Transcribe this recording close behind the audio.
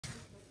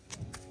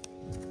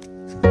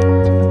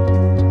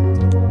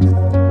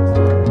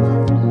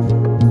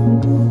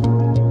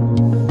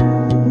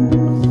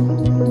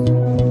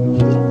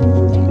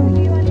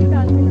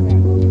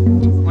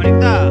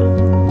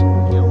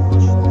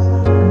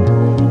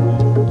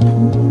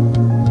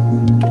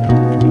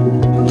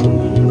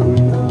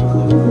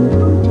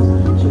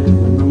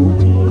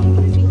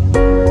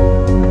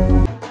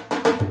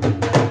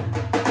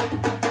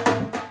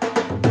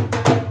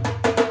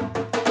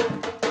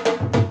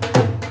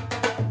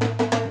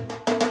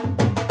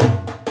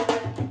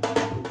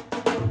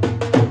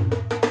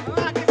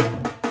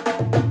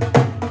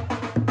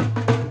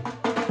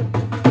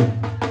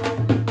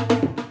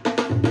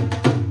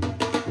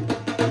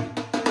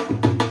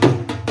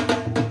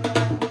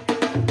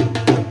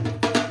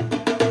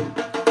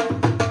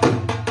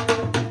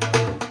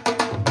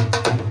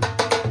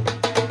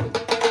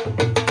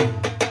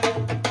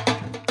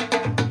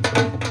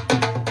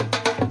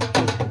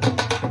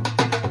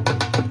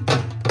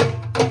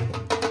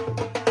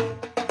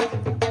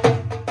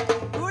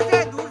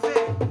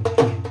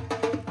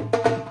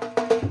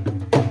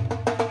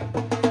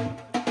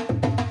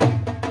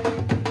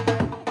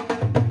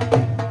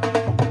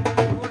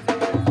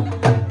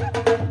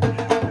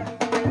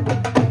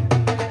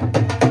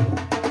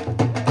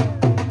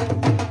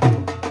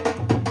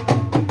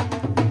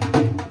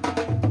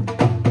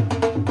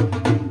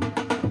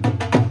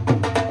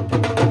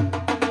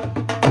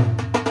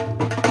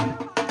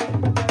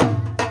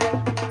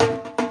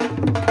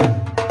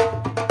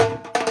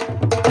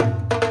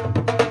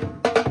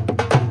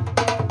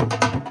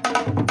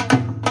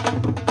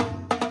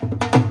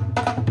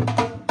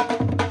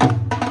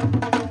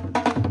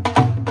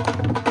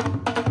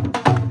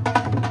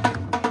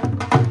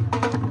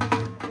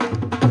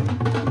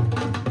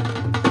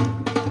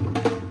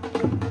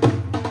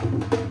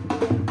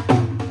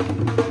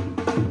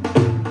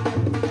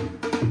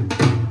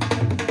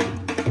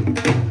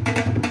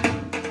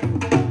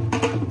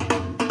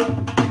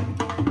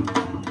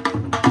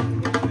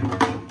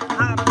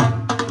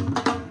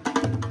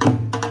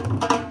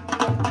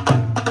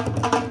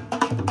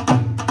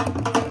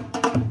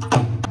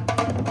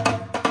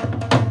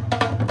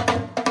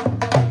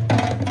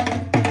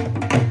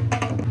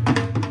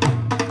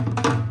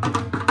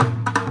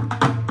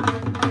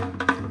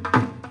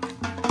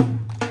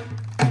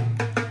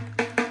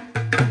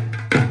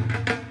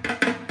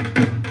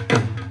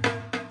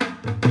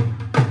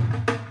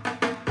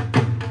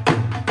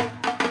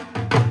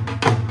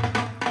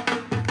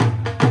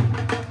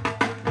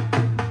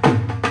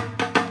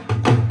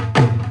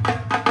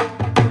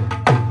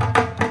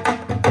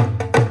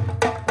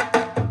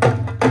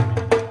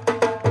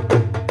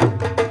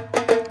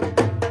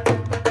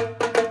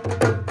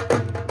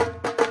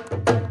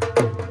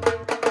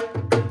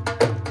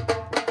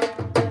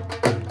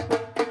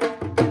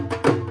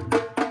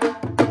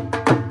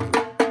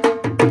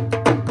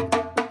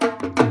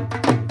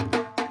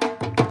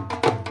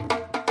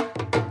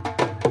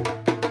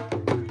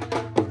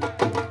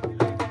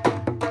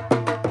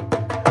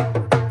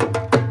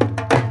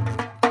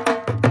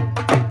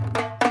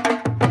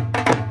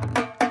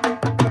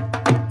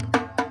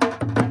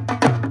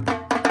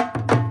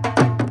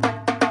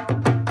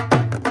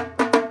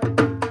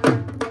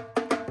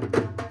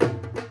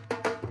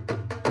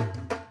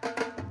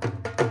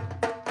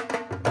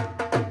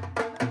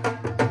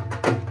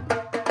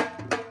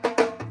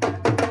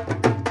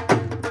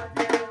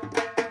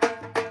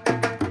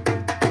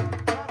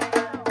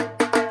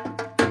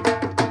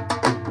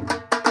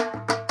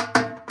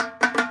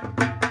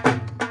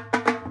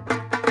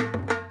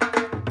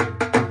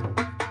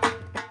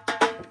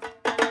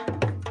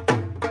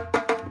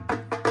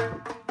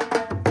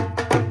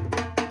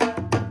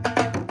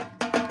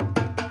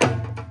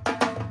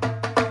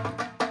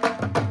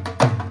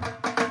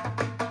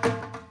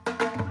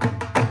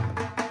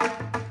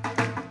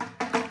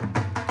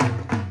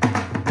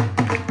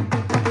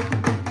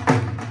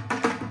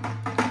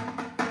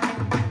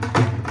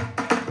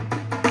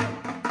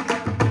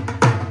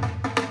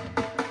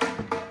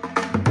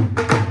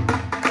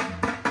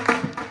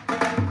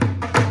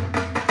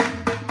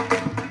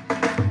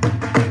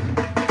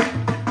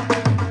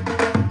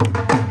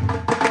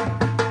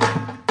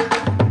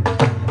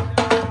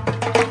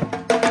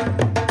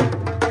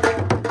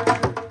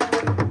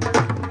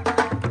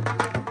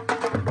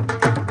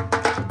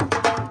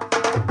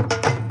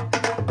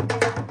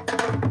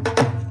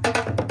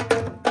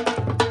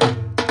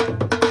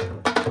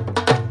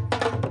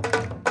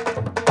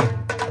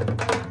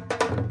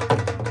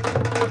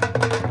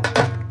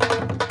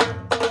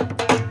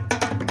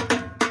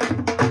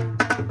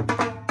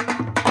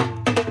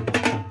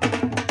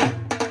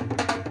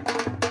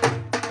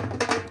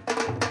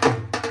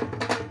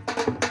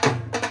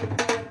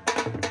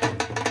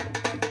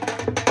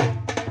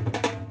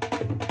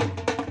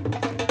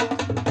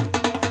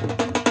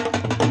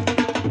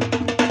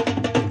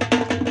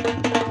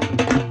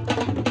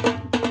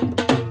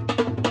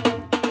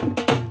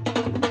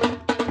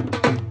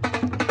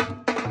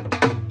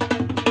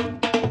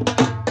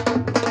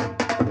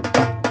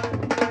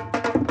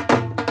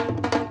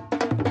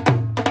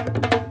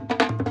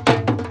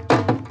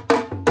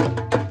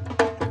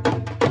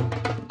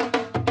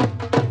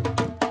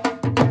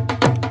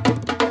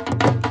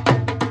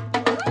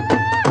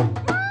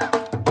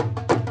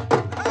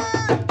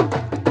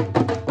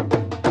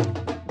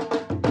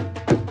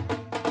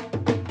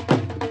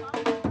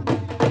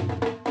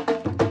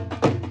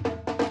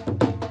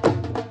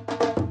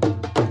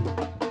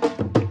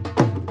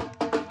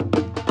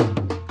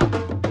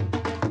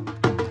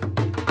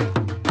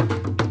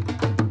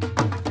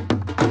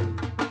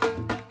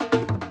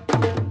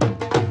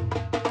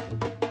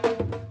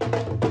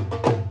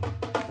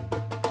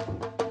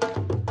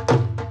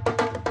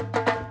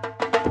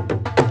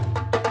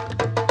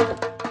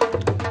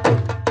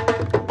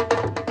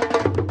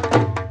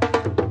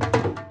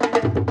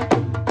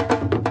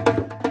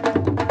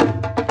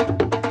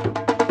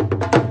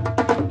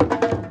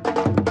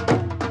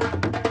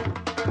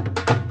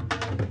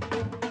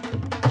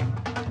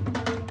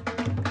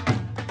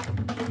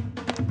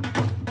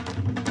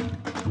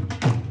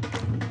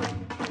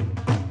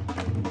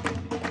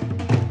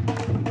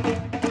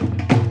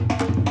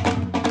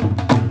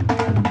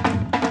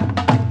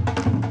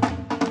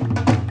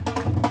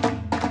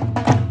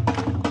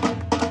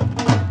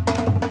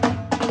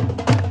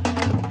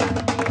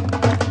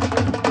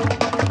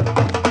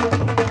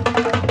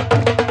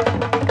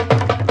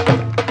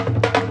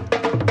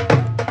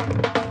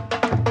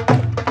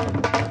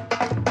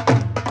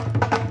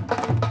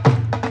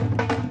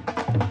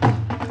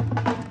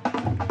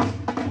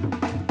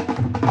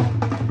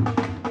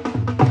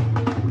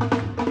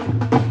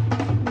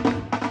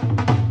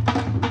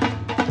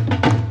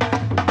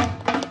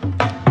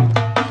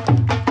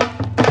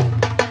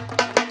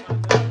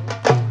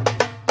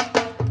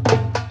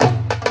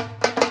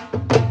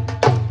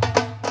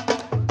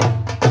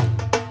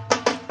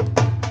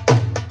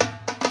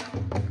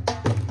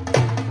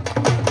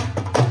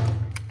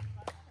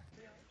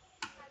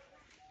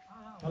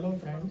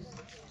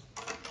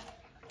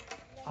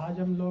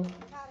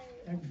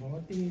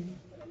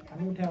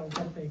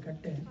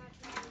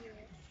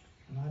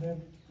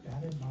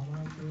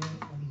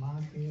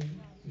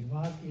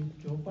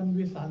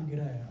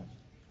सालगिरह है आज।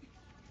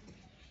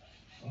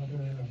 और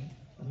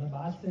मतलब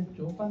आज से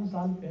 54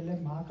 साल पहले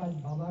माँ का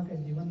बाबा के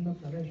जीवन में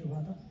प्रवेश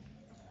हुआ था,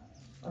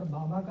 और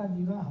बाबा का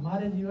जीवन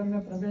हमारे जीवन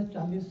में प्रवेश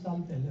 40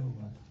 साल पहले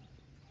हुआ था।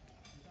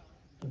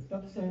 तो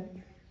तब से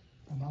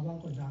मैं बाबा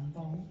को जानता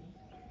हूँ।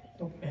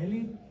 तो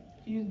पहली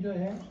चीज़ जो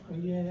है वो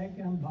ये है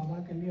कि हम बाबा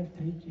के लिए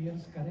 3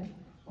 चीयर्स करें,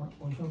 और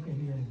ओशो के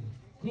लिए भी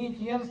 3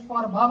 cheers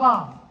for Baba.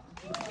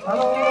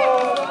 Hello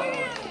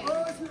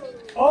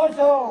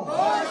Osho.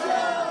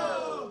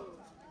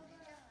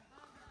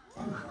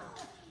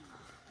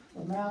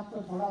 तो मैं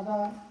आपको थोड़ा सा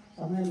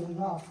समय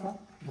लूँगा, आपका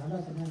ज़्यादा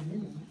समय नहीं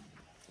लूँगा।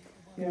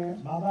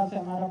 कि बाबा से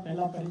हमारा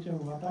पहला परिचय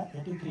हुआ था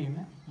 83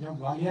 में, जब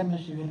ग्वालियर में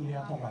शिविर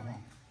लिया था बाबा,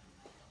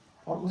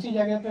 और उसी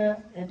जगह पे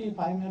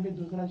 85 में भी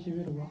दूसरा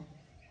शिविर हुआ,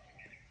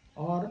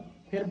 और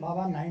फिर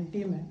बाबा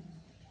 90 में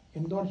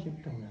इंदौर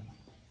शिफ्ट हो गया।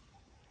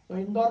 तो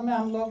इंदौर में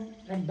हम लोग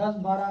एक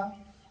 10-12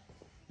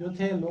 जो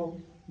थे लोग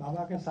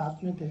बाबा के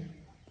साथ में थे,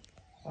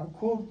 और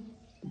खूब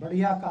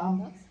बढ़िया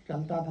काम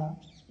चलता था।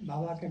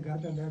 बाबा के घर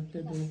पे बैठते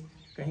थे,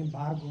 कहीं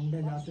बाहर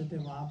घूमने जाते थे,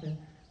 वहाँ पे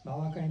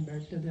बाबा कहीं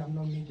बैठते थे, हम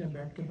लोग नीचे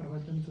बैठ के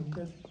प्रवचन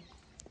सुनते थे।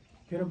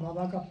 फिर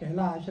बाबा का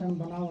पहला आश्रम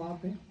बना वहाँ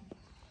पे,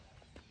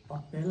 और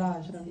पहला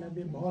आश्रम में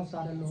भी बहुत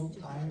सारे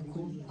लोग आए,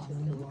 खूब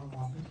आनंद हुआ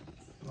वहाँ पे,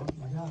 बहुत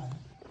मज़ा आया।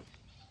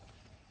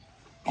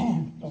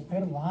 तो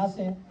फिर वहाँ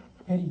से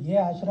फिर ये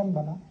आश्रम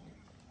बना,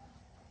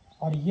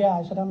 और ये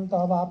आश्रम तो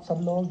अब आप सब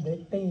लोग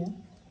देखते ही हैं।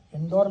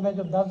 इंदौर में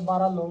जो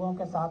 10-12 लोगों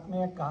के साथ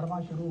में एक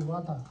कारवां शुरू हुआ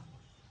था,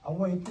 अब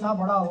वो इतना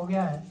बड़ा हो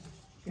गया है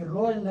कि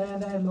रोज़ नए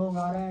नए लोग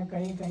आ रहे हैं।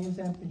 कहीं कहीं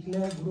से पिछले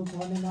ग्रुप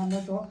पूर्णिमा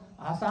में तो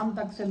आसाम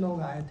तक से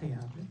लोग आए थे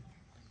यहाँ पे।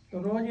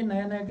 तो रोज़ ही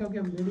नए नए,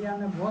 क्योंकि मीडिया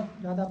ने बहुत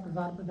ज़्यादा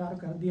प्रचार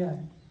कर दिया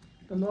है,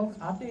 तो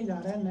लोग आते ही जा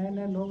रहे हैं, नए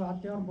नए लोग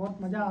आते हैं, और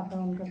बहुत मज़ा आता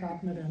है उनके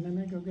साथ में रहने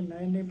में, क्योंकि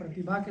नए नए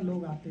प्रतिभा के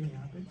लोग आते हैं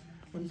यहाँ पे,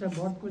 उनसे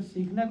बहुत कुछ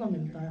सीखने को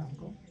मिलता है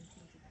हमको।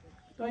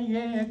 तो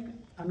ये एक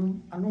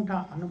अनूठा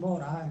अनुभव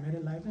रहा है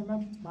मेरे लाइफ में।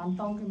 मैं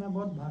मानता हूँ कि मैं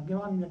बहुत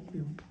भाग्यवान व्यक्ति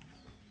हूँ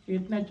कि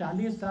इतने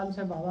 40 साल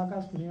से बाबा का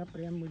स्नेह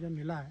प्रेम मुझे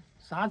मिला है,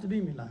 साथ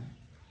भी मिला है।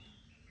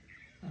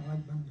 आवाज़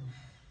बंद हो।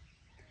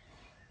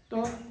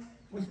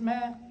 तो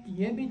उसमें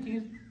ये भी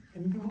चीज़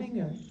इंक्लूडिंग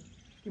है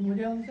कि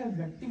मुझे उनसे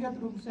व्यक्तिगत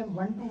रूप से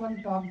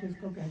 1-to-1 टॉक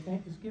जिसको कहते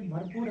हैं, इसकी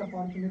भरपूर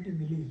अपॉर्चुनिटी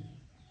मिली है।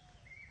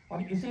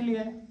 और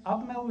इसीलिए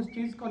अब मैं उस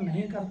चीज़ को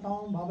नहीं करता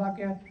हूँ। बाबा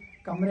के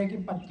कमरे की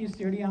 25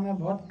 सीढ़ियाँ मैं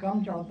बहुत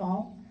कम चढ़ता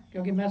हूँ,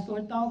 क्योंकि मैं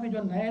सोचता हूँ कि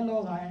जो नए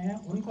लोग आए हैं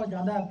उनको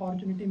ज़्यादा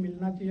अपॉर्चुनिटी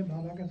मिलना चाहिए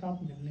बाबा के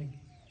साथ मिलने की।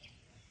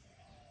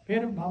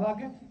 फिर बाबा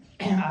के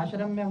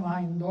आश्रम में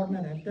वहाँ इंदौर में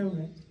रहते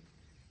हुए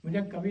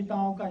मुझे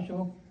कविताओं का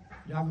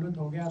शौक़ जागृत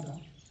हो गया था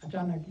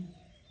अचानक ही।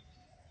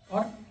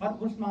 और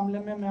उस मामले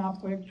में मैं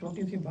आपको एक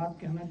छोटी सी बात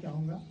कहना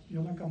चाहूँगा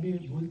जो मैं कभी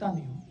भूलता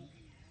नहीं हूँ,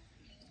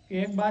 कि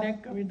एक बार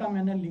एक कविता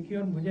मैंने लिखी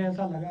और मुझे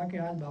ऐसा लगा कि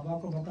आज बाबा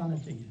को बताना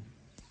चाहिए।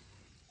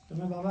 तो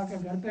मैं बाबा के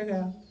घर पे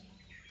गया,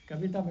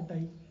 कविता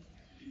बताई,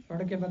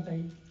 पढ़ के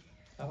बताई।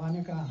 बाबा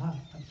ने कहा हाँ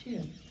अच्छी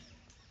है।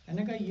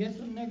 मैंने कहा ये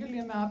सुनने के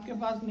लिए मैं आपके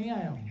पास नहीं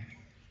आया हूँ,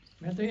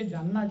 मैं तो ये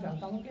जानना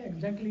चाहता हूँ कि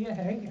एग्जैक्टली ये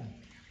है क्या।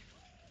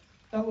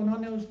 तब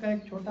उन्होंने उसका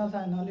एक छोटा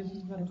सा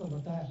एनालिसिस मेरे को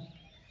बताया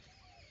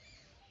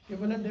कि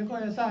बोले देखो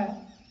ऐसा है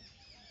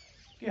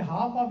कि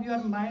half of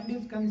your mind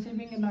is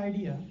conceiving an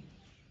idea.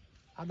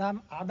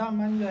 आधा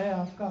मन जो है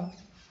आपका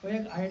वो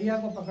एक आइडिया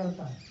को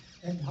पकड़ता है,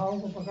 एक भाव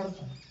को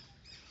पकड़ता है,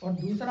 और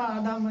दूसरा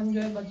आधा मन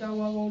जो है बचा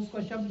हुआ वो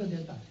उसको शब्द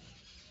देता है।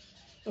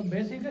 तो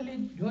बेसिकली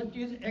जो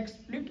चीज़ एक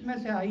स्प्लिट में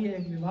से आई है,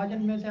 एक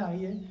विभाजन में से आई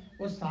है,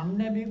 वो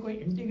सामने भी कोई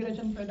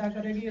इंटीग्रेशन पैदा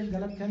करेगी, इस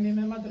गलतफहमी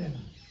में मत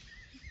रहना।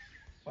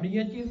 और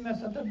ये चीज़ मैं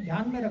सतत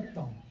ध्यान में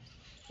रखता हूँ।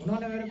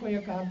 उन्होंने मेरे को ये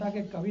कहा था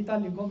कि कविता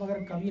लिखो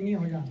मगर कवि नहीं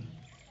हो जाना,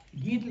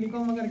 गीत लिखो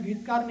मगर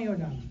गीतकार नहीं हो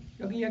जाना,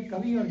 क्योंकि ये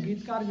कवि और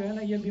गीतकार जो है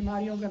ना, ये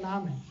बीमारियों के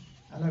नाम है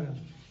अलग अलग।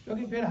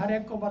 क्योंकि फिर हर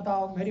एक को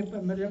बताओ मेरे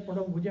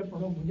पढ़ो, मुझे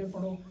पढ़ो, मुझे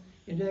पढ़ो,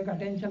 ये जो एक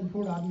अटेंशन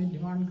फूड आदमी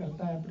डिमांड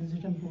करता है,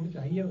 अप्रिसिएशन फूड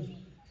चाहिए उसको।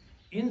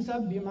 इन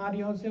सब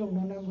बीमारियों से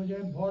उन्होंने मुझे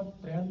बहुत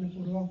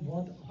प्रयत्नपूर्वक,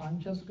 बहुत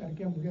कॉन्शियस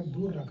करके मुझे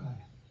दूर रखा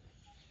है।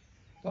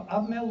 तो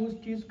अब मैं उस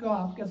चीज़ को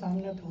आपके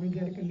सामने थोड़ी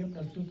देर के लिए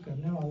प्रस्तुत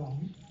करने वाला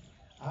हूँ।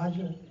 आज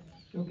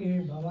क्योंकि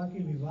बाबा की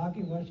विवाह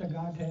की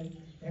वर्षगांठ है,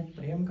 एक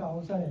प्रेम का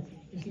अवसर है,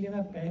 इसलिए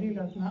मैं पहली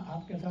रचना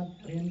आपके साथ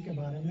प्रेम के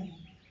बारे में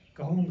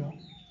कहूँगा।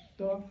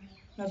 तो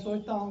मैं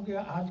सोचता हूँ कि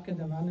आज के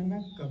ज़माने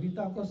में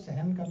कविता को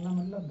सहन करना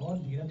मतलब बहुत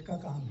धीरज का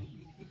काम है,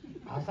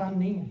 आसान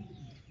नहीं है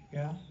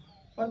क्या।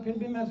 पर फिर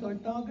भी मैं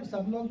सोचता हूँ कि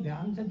सब लोग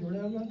ध्यान से जुड़े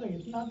हुए हैं, तो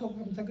इतना तो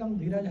कम से कम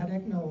धीरज हर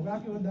एक में होगा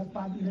कि वो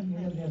 10-5 मिनट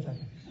मुझे दे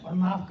सके और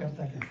माफ़ कर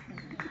सके।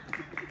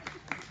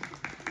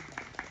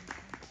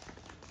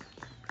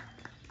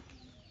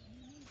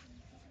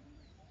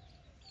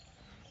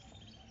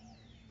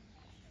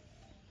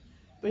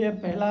 तो ये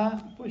पहला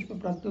पुष्प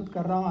प्रस्तुत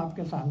कर रहा हूँ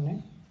आपके सामने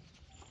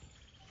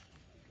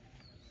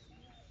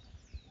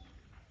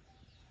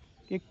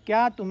कि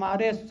क्या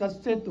तुम्हारे सच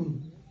से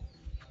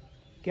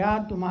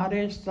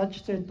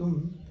तुम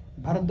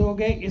भर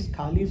दोगे इस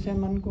खाली से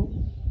मन को।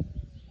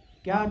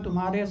 क्या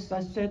तुम्हारे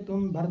सच से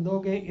तुम भर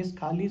दोगे इस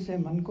खाली से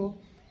मन को।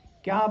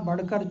 क्या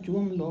बढ़कर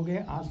चूम लोगे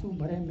आंसू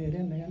भरे मेरे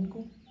नयन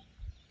को।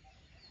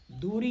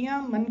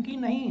 दूरियां मन की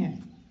नहीं हैं,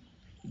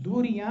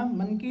 दूरियां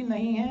मन की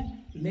नहीं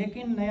हैं,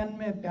 लेकिन नयन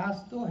में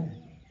प्यास तो है।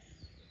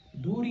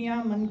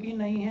 दूरियां मन की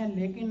नहीं हैं,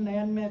 लेकिन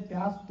नयन में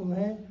प्यास तो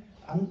है।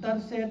 अंतर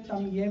से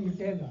तम ये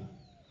मिटेगा,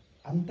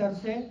 अंतर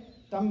से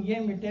तम ये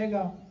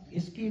मिटेगा,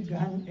 इसकी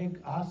गहन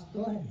एक आस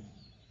तो है।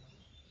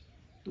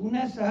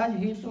 तूने सहज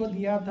ही तो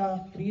दिया था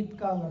प्रीत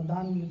का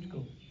वरदान मुझको,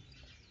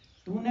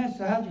 तूने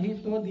सहज ही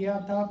तो दिया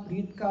था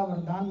प्रीत का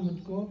वरदान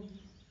मुझको।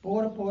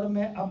 पोर पोर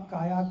में अब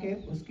काया के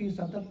उसकी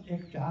सतत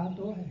एक चाह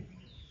तो है।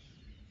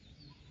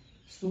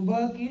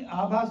 सुबह की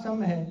आभा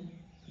सम है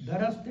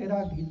दरस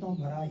तेरा गीतों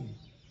भरा ये,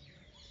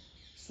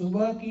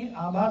 सुबह की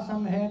आभा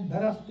सम है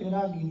दरस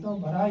तेरा गीतों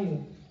भरा ये।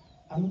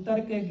 अंतर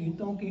के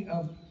गीतों की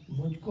अब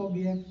मुझको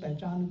भी एक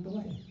पहचान तो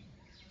है।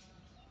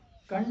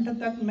 कंठ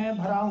तक मैं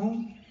भरा हूँ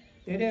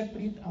तेरे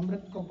प्रीत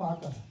अमृत को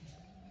पाकर,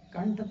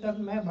 कंठ तक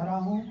मैं भरा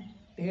हूँ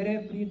तेरे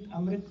प्रीत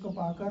अमृत को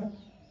पाकर।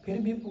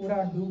 फिर भी पूरा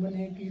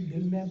डूबने की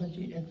दिल में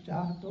बची एक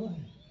चाह तो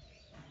है।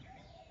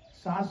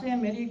 सांसें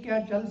मेरी क्या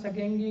चल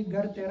सकेंगी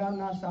गर तेरा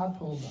ना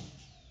साथ होगा,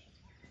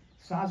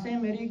 सांसें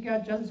मेरी क्या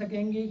चल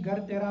सकेंगी गर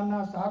तेरा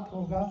ना साथ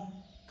होगा।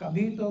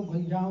 कभी तो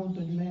घुल जाऊं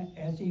तुझमें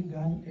ऐसी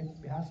गहन एक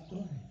प्यास तो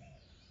है।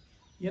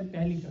 ये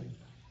पहली कविता।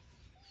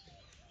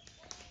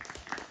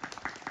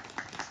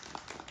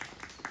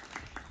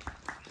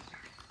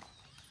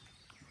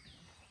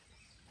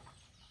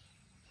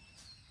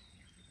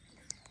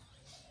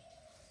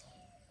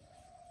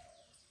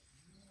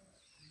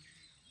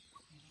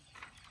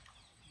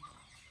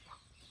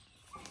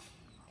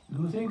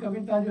 दूसरी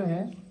कविता जो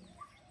है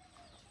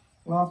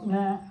वो अपने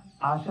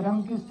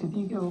आश्रम की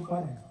स्थिति के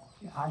ऊपर है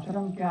कि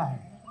आश्रम क्या है,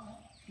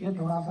 ये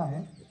थोड़ा सा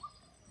है।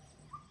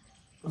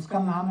 उसका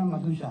नाम है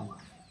मधुशाला।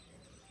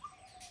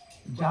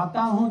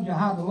 जाता हूँ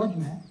जहाँ रोज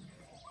में,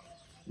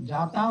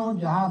 जाता हूँ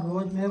जहाँ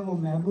रोज में वो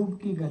महबूब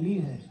की गली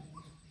है,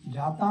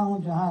 जाता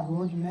हूँ जहाँ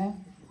रोज में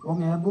वो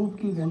महबूब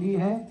की गली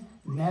है।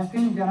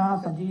 महफिल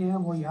जहाँ सजी है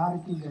वो यार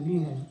की गली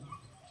है।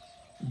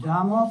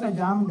 जामों पे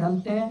जाम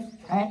ढलते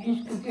हैं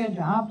इश्क के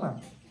जहाँ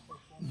पर,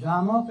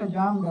 जामों पे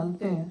जाम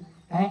ढलते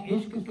हैं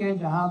इश्क के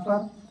जहाँ पर।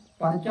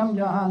 परचम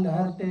जहाँ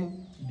लहरते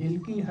दिल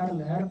की हर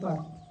लहर पर,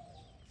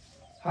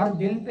 हर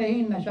दिल पे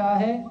ही नशा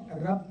है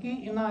रब की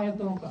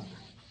इनायतों का,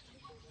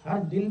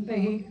 हर दिल पे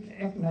ही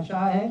एक नशा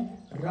है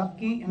रब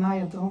की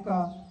इनायतों का।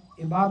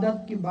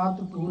 इबादत की बात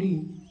पूरी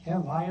है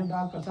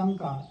वायदा कसम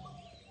का,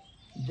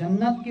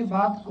 जन्नत की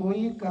बात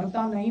कोई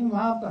करता नहीं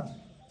वहाँ पर,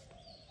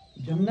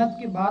 जन्नत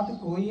की बात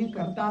कोई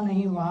करता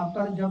नहीं वहाँ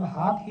पर। जब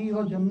हाथ ही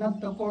हो जन्नत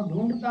तक को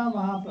ढूंढता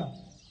वहाँ पर,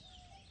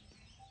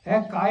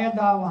 है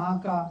कायदा वहाँ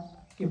का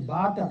कि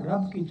बात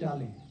रब की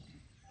चाले,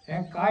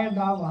 है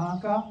कायदा वहाँ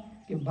का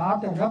कि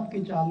बात रब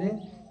की चाले।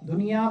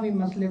 दुनियावी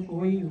मसले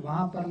कोई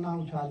वहाँ पर ना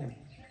उछाले।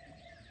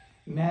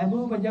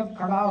 महबूब जब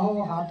खड़ा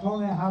हो हाथों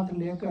में हाथ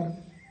लेकर,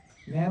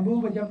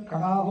 महबूब जब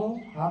खड़ा हो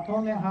हाथों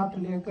में हाथ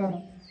लेकर,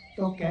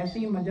 तो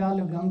कैसी मजाल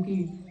गम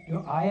की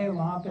जो आए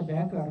वहाँ पे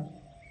बहकर।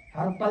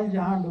 हर पल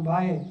जहाँ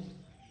डुबाए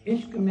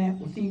इश्क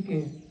में उसी के,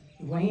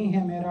 वही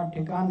है मेरा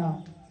ठिकाना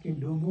कि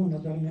डूबूं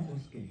नजर में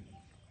उसके।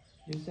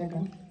 जिस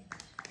second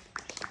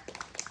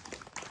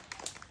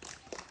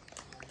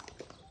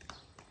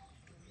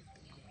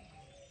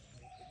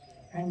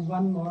and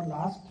one more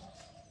last.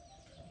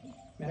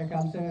 मेरे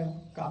ख्याल से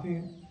काफ़ी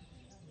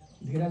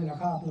धीरज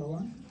रखा आप लोगों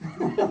ने।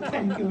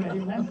 Thank you very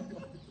much.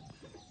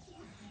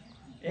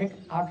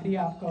 एक आखिरी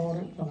आपका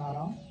और सुना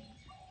रहा हूँ,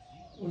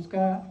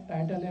 उसका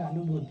टाइटल है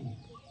अनुभूति।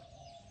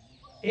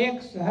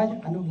 एक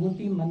सहज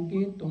अनुभूति मन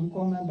की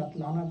तुमको मैं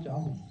बतलाना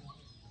चाहूँ,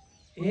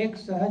 एक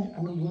सहज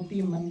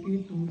अनुभूति मन की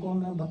तुमको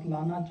मैं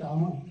बतलाना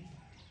चाहूँ।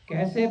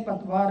 कैसे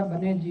पतवार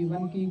बने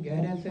जीवन की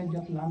गहरे से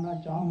जतलाना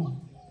चाहूँ।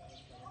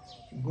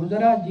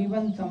 गुजरा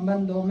जीवन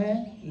संबंधों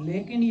में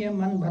लेकिन ये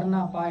मन भर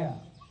ना पाया,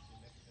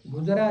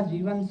 गुजरा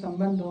जीवन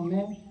संबंधों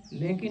में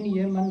लेकिन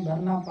ये मन भर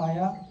ना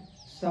पाया।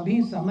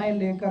 सभी समय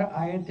लेकर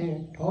आए थे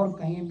ठोर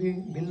कहीं भी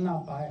मिल ना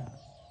पाया।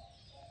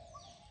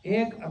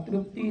 एक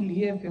अतृप्ति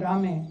लिए फिरा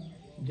में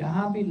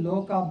जहाँ भी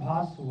लो का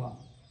भास हुआ,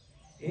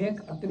 एक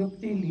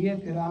अतृप्ति लिए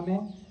फिरा में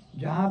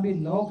जहाँ भी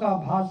लो का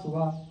भास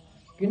हुआ।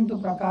 किंतु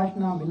प्रकाश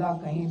ना मिला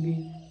कहीं भी,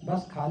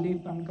 बस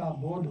खालीपन का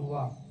बोध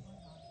हुआ।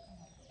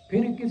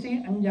 फिर किसी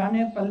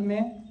अनजाने पल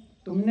में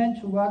तुमने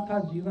छुआ था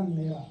जीवन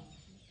मेरा,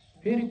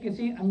 फिर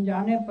किसी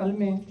अनजाने पल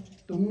में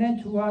तुमने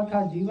छुआ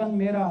था जीवन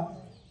मेरा।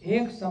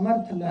 एक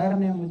समर्थ लहर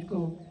ने मुझको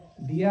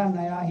दिया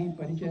नया ही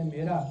परिचय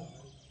मेरा।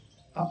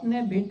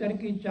 अपने भीतर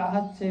की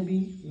चाहत से भी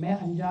मैं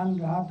अनजान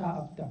रहा था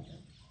अब तक,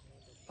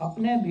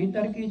 अपने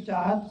भीतर की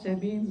चाहत से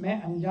भी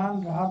मैं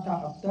अनजान रहा था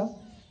अब तक।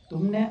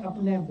 तुमने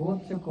अपने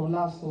बोध से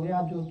खोला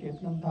सोया जो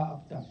चेतन था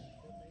अब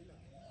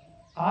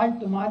तक। आज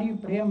तुम्हारी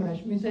प्रेम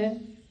रश्मि से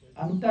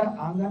अंतर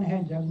आंगन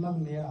है जगमग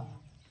मेरा,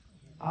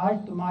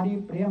 आज तुम्हारी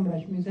प्रेम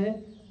रश्मि से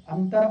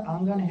अंतर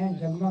आंगन है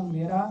जगमग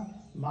मेरा।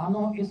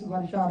 मानो इस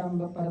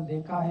वर्षारंभ पर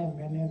देखा है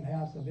मैंने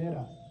नया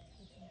सवेरा।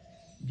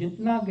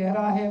 जितना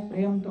गहरा है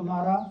प्रेम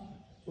तुम्हारा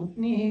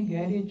उतनी ही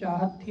गहरी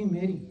चाहत थी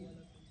मेरी,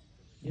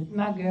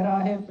 जितना गहरा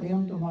है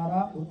प्रेम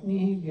तुम्हारा उतनी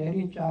ही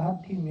गहरी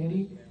चाहत थी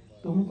मेरी।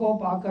 तुमको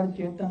पाकर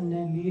चेतन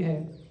ने ली है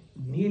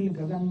नील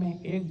गगन में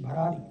एक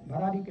भरारी,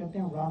 भरारी कहते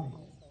हैं उड़ान को।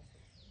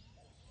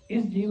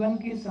 इस जीवन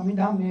की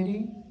समिधा मेरी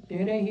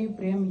तेरे ही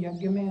प्रेम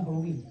यज्ञ में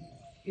होगी,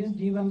 इस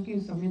जीवन की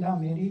समिधा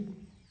मेरी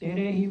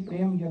तेरे ही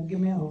प्रेम यज्ञ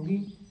में होगी,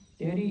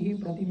 तेरी ही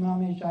प्रतिमा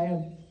में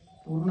शायद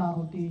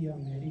पूर्णाहुति या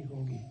मेरी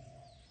होगी।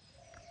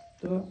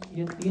 तो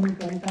ये 3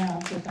 कविताएं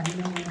आपके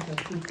सामने मैंने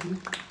प्रस्तुत की।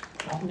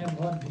 आपने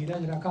बहुत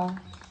धीरज रखा,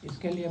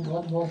 इसके लिए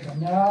बहुत बहुत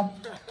धन्यवाद।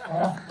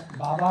 और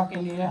बाबा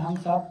के लिए हम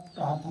सब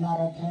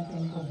प्रार्थनारत हैं कि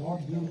उनको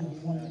बहुत दीर्घ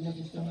जीवन मिले,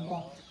 जिससे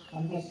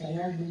हमको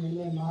सहयोग भी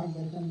मिले,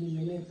 मार्गदर्शन भी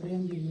मिले,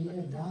 प्रेम भी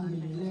मिले, ध्यान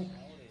भी मिले,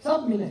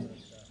 सब मिले।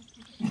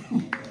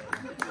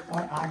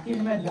 और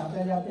आखिर में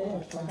जाते जाते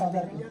एक छोटा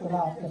सा चुटकुला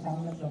आपके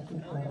सामने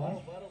प्रस्तुत कर रहा हूँ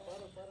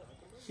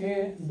कि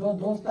 2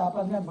 दोस्त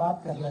आपस में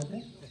बात कर रहे थे।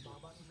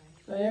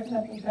 तो एक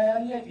ने पूछा,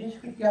 यार ये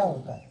इश्क क्या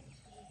होता है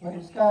और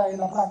इसका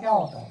लफड़ा क्या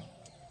होता है?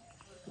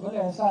 तो बोले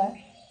ऐसा है,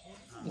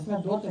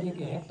 इसमें 2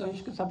 तरीके हैं, एक तो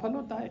इश्क सफल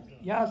होता है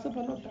या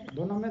असफल होता है,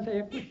 दोनों में से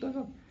एक कुछ तो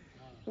सब।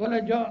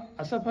 बोले जो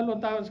असफल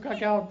होता है उसका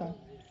क्या होता है?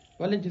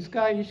 बोले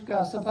जिसका इश्क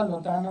असफल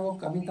होता है ना, वो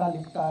कविता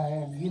लिखता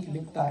है, गीत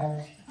लिखता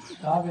है,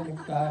 काव्य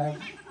लिखता है,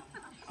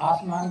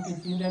 आसमान की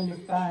चीज़ें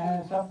लिखता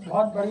है, सब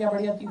बहुत बढ़िया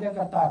बढ़िया चीज़ें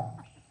करता है।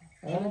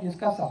 बोले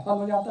जिसका सफल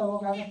हो जाता है वो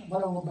क्या करता है?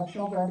 बोले वो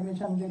बच्चों को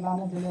एडमिशन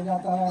दिलाने चले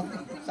जाता है,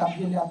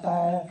 सब्जी लाता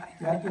है,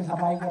 घर की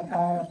सफाई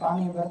करता है,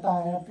 पानी भरता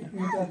है,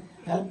 पिकनिक पर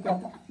हेल्प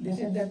करता है। This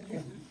is that.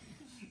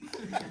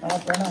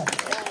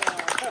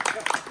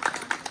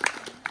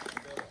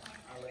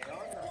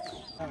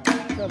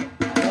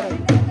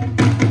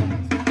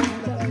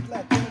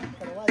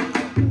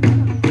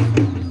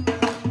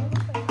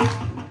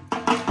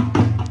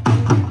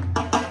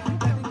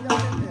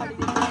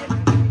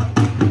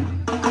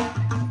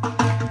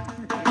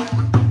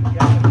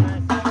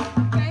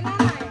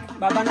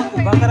 बाबा ने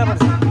उभा करा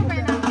बरं.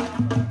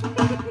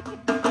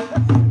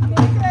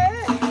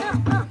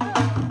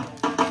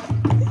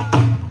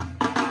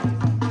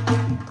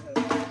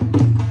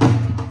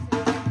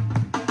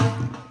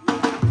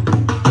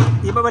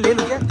 ये बाबा ले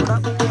लो क्या थोड़ा.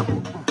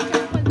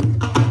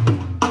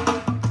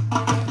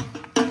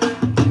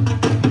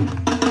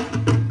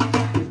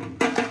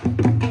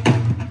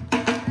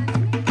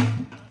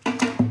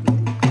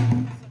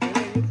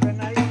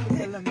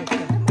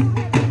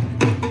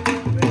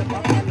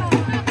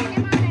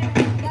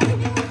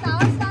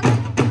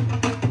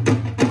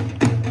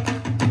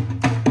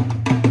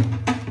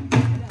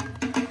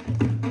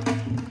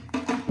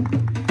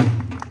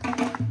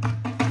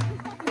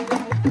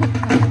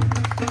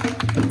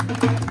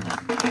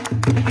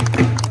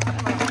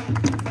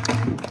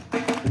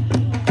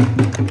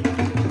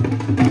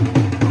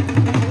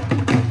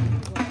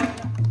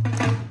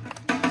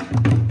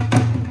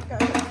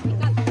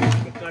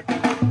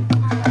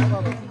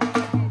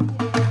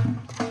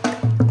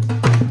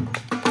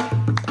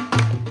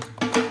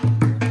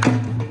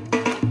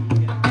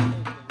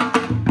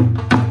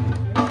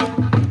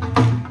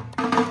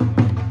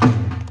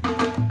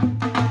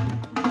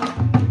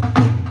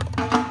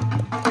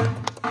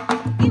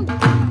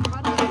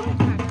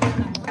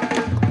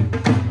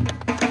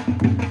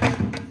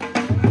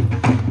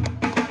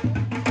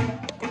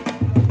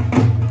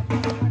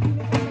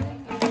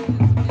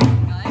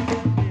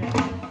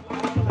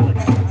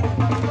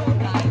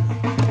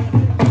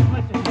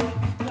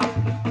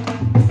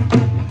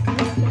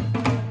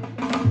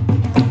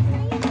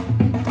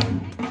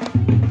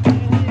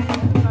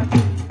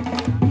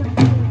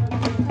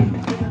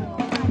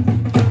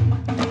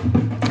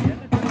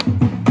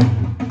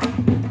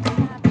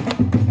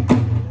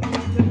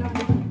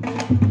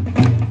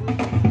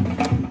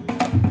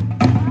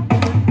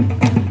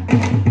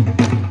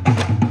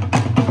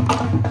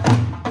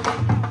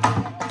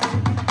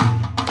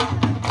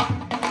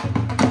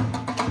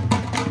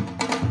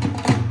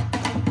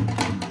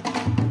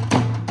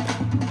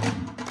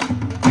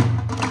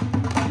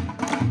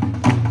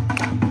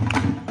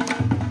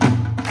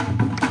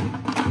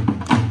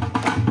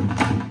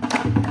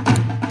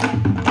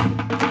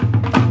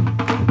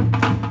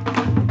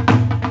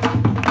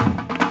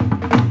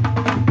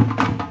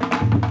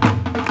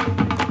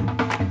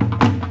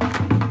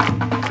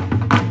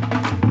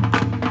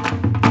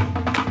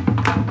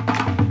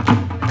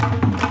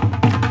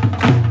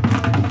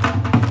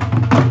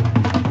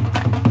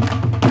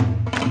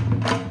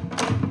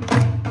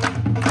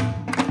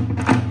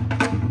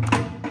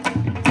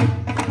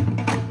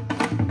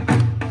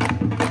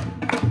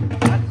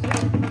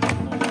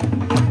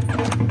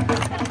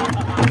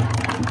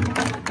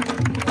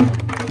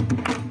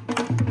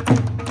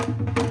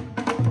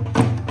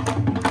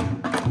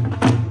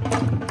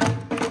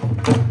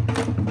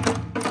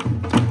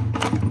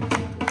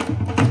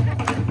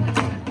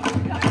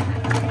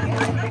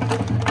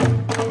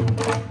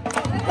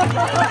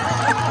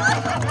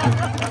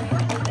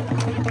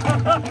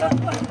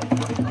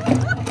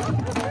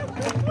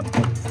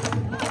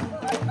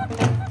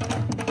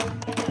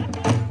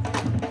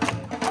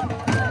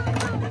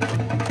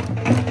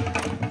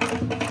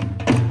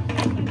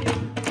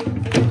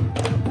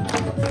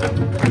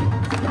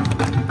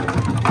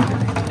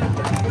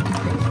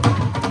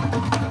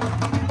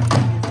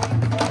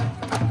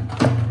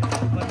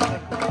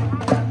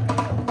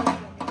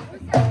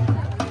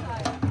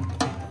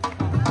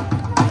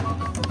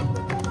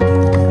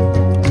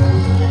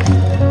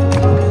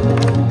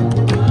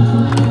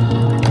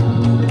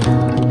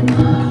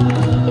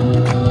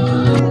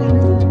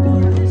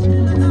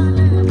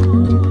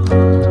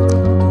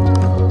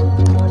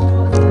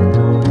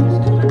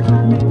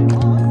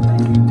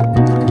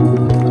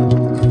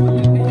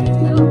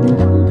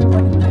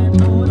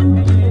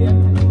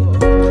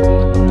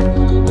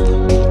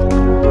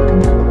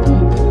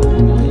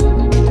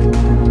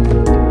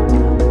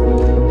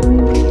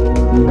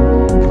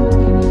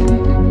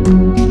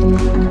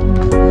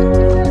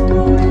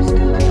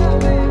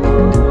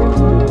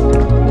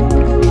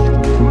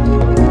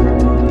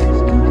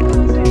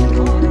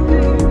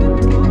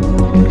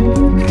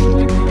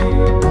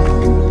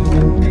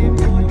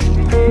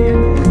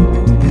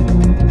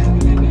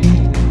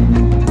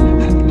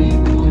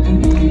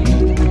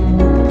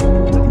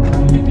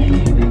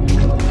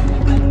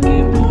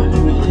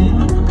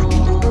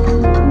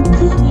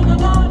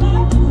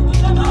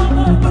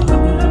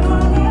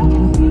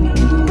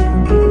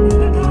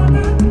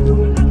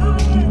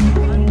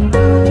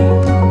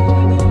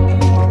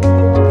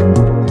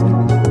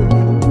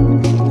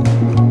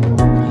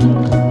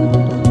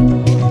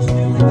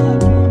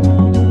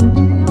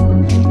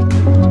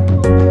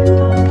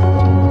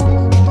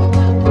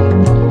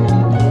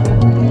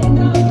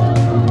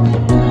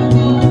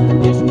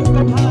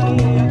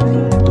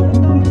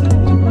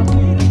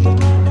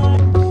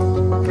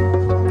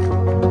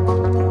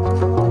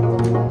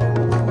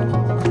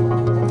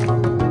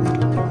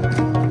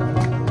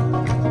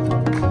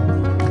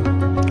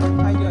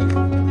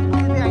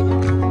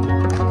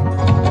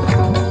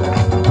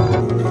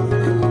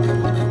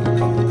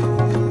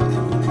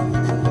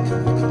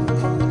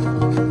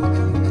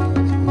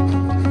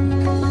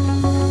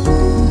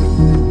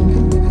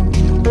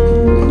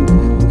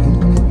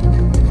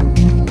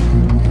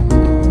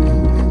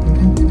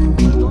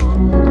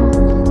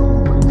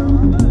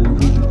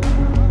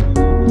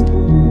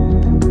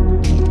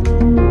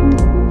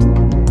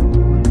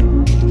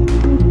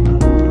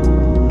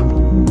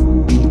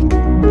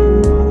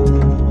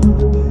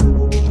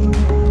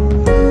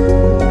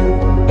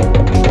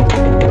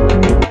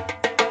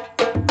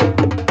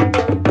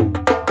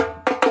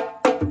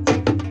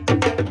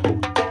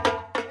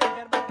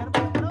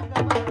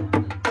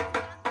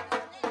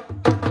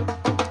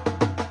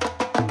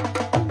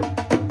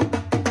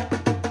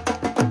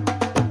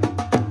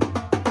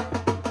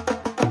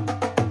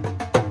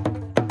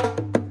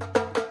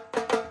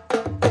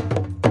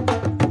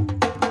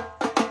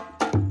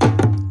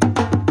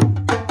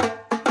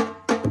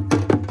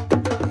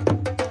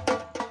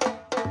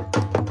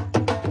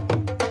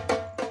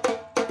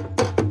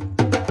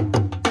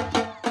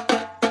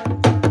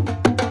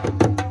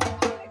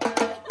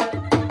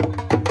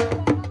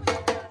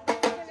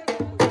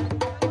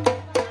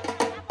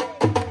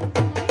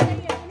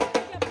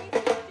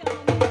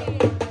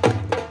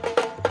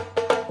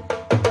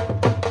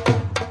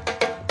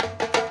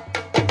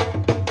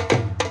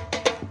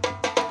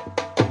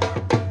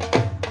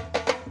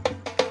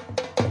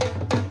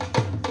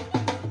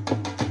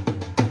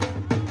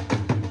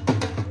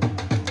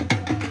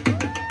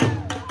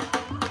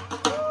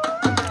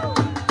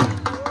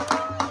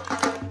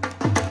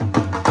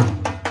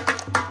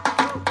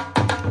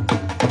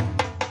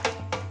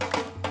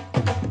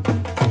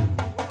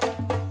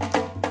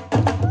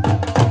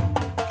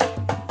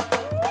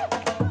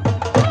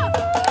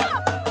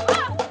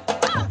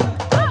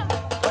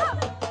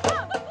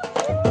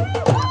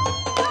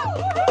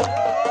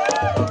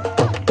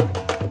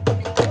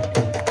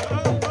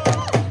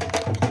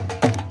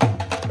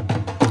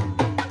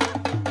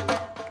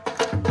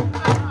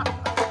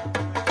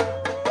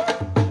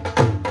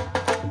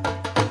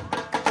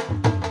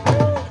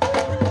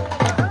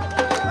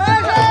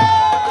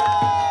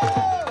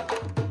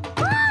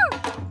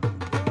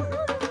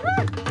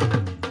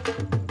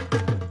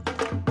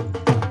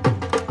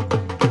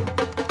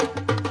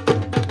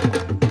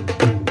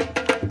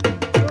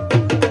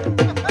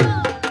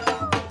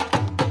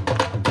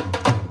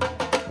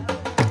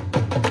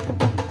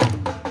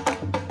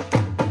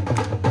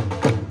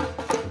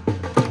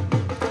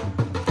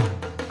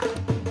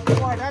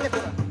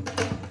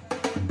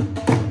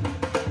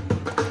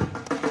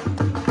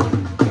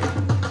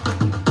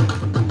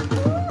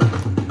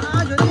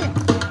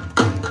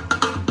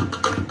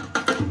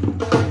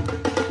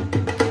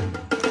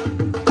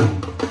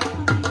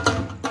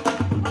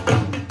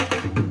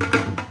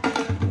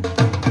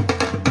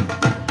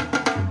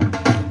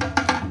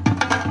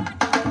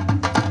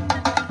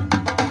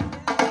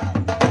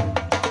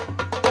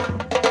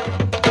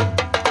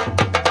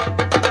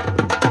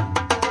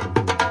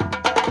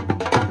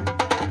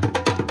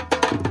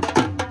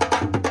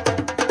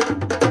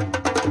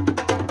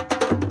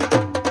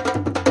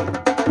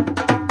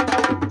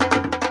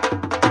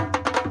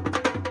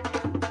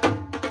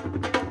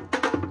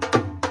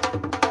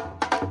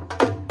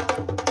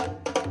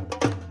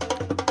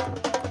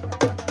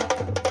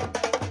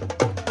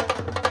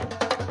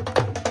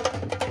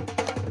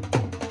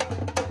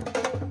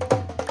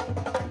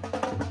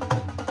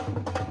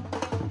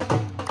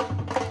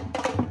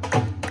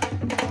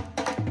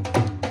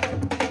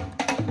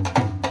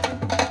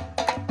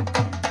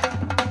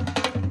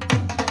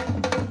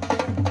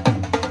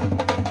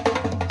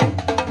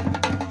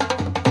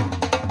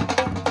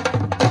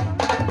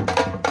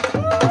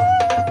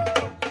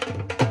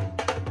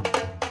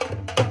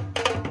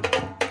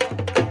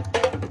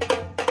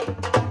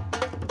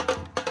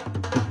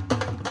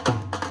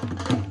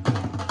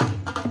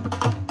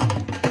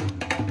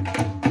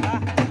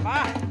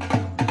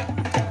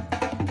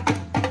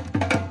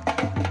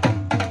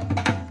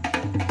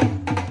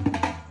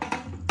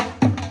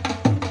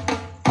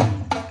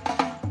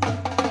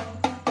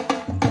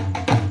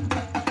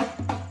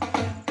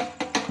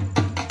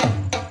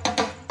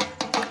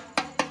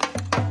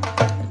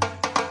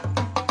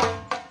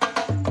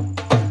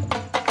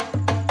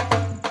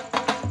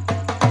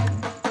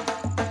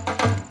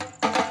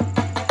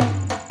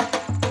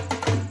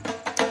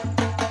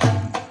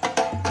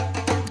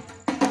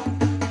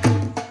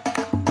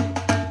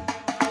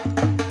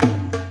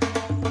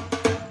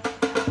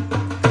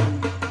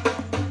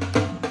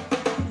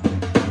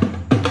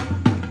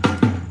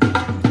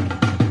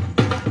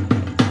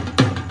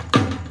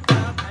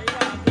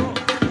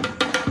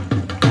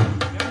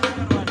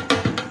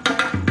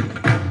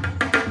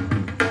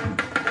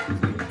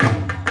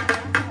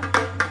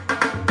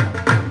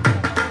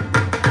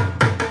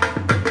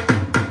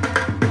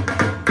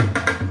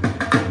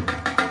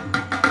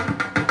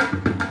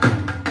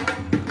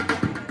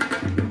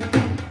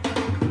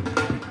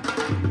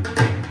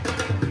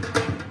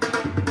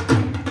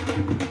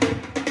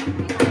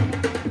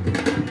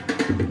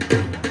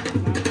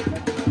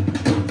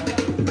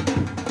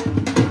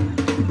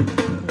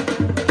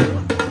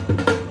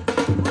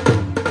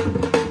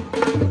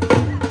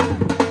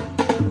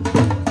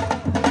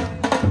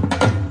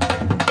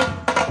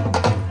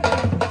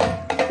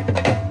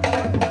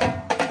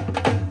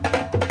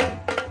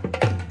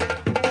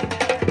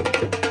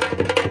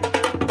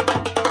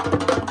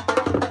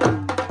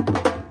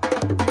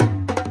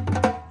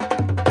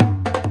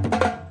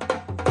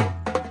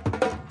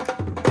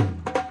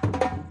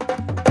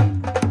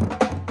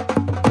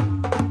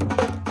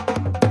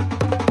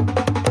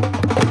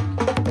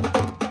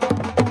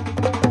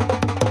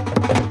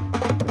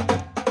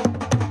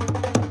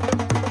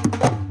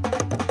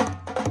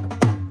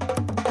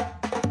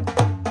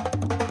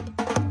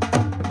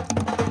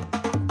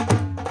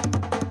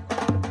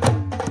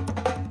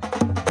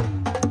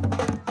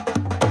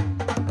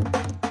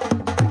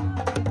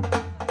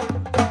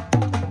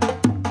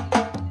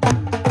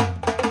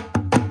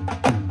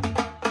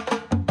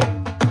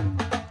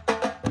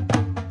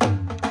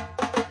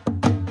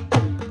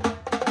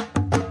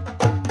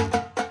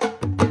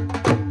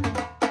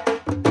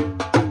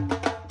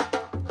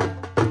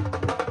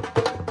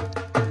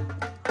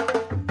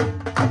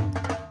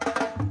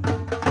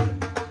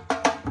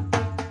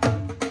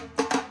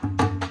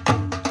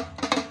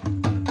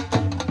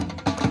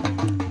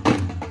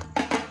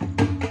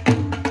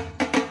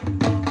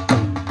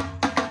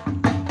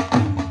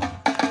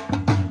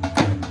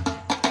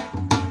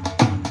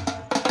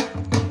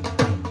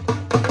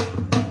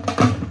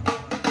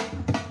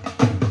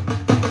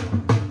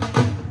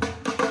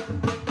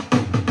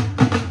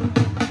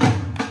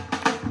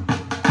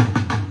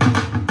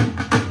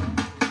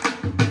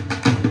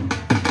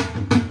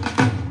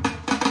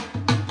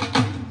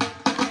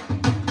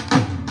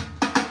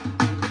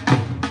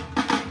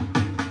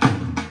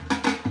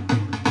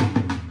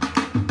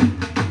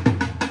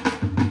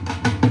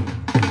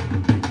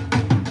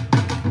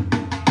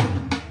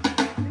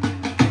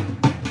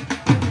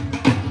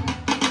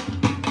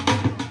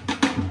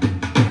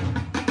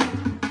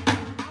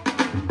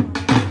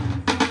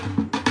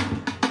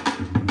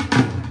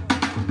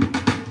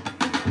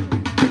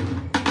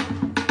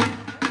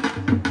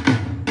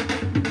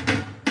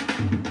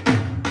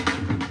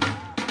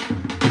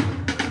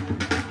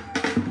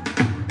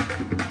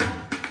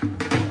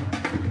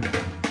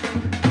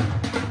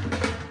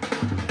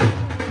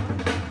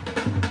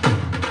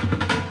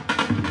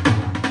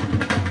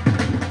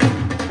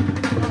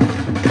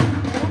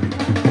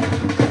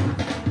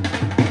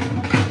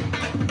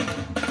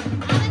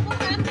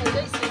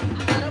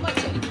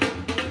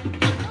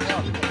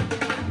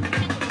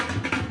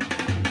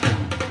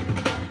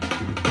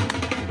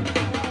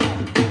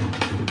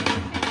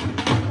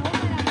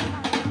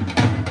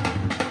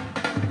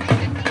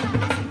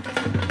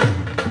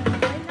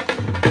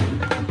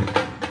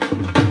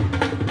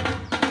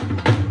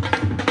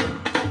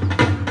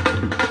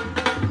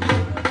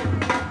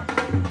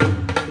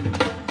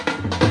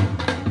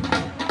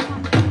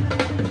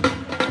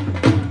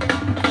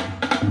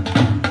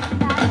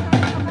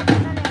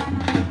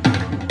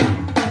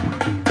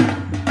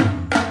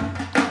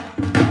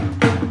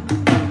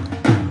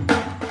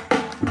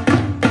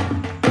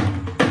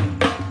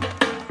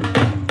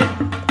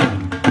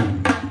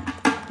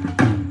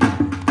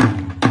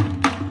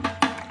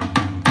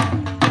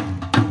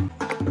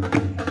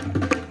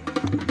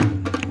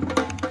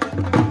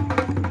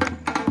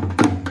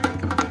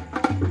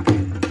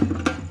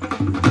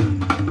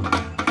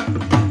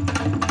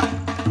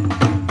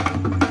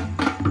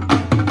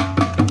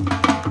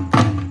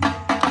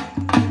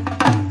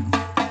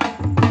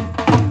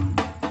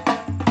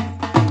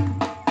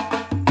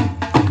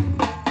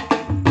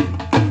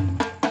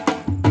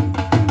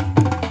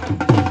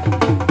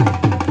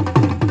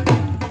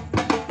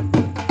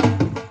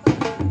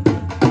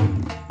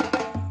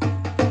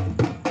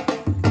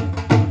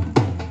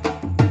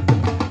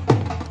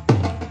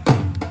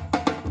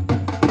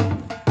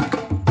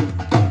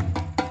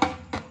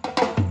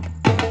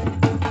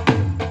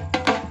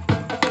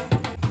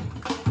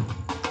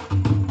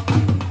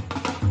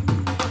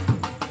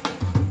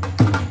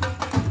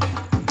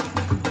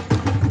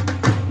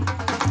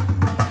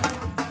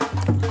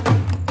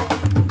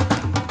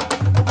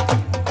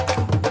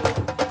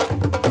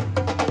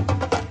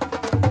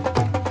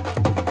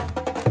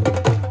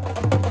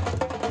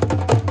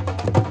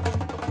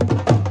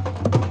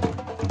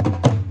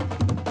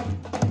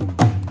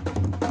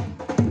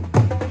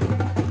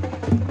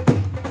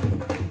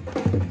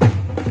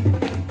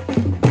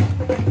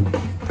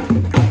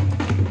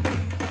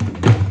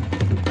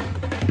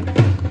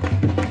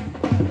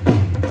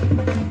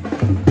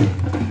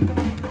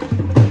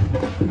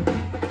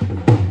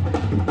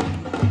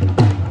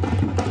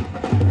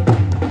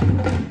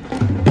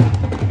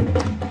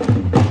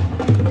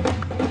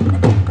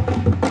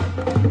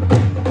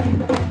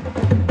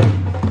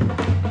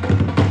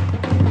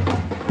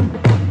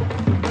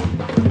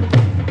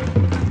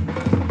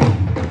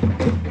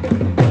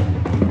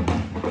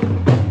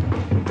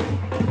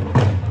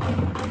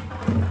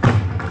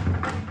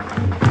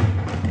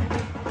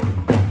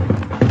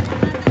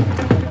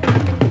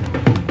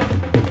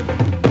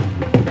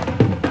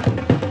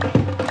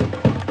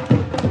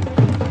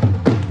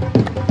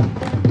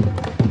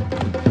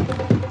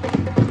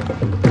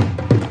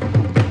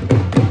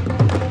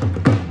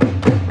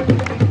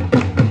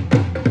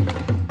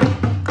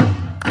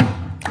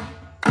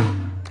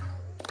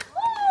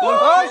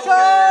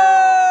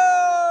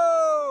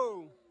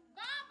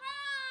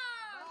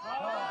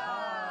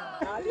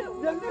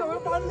 जल्दी हो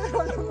तान ले